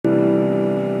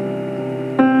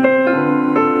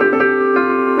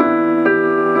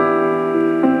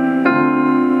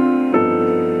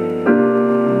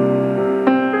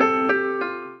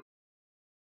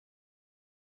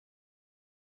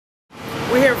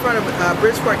front of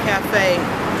Bridgeport Cafe,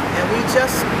 and we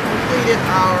just completed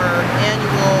our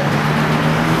annual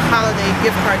holiday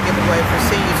gift card giveaway for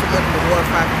seniors who live in the Ward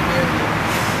 5 community.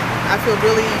 I feel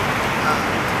really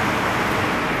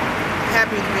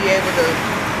happy to be able to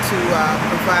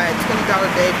provide $20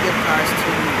 Dave gift cards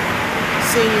to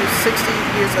seniors 60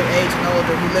 years of age and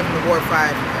older who live in the Ward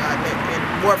 5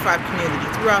 community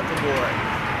throughout the ward.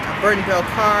 Burton Bell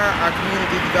Carr, our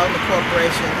Community Development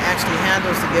Corporation, actually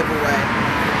handles the giveaway.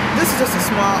 This is just a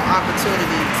small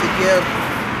opportunity to give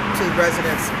to the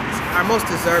residents, our most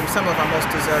deserving, some of our most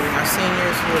deserving, our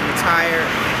seniors who are retired.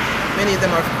 Many of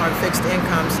them are on fixed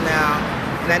incomes now,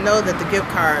 and I know that the gift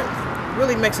card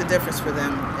really makes a difference for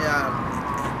them.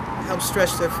 Helps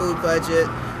stretch their food budget,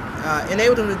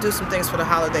 enable them to do some things for the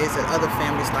holidays that other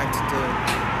families like to do.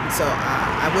 So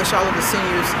I wish all of the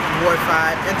seniors in Ward 5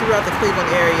 and throughout the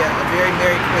Cleveland area a very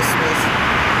Merry Christmas,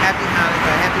 Happy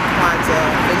Hanukkah, Happy Kwanzaa,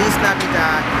 Feliz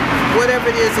Navidad,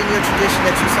 whatever it is in your tradition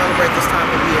that you celebrate this time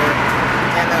of year.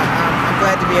 And I'm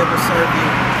glad to be able to serve you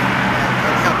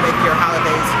and help make your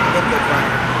holidays a little bit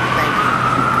brighter.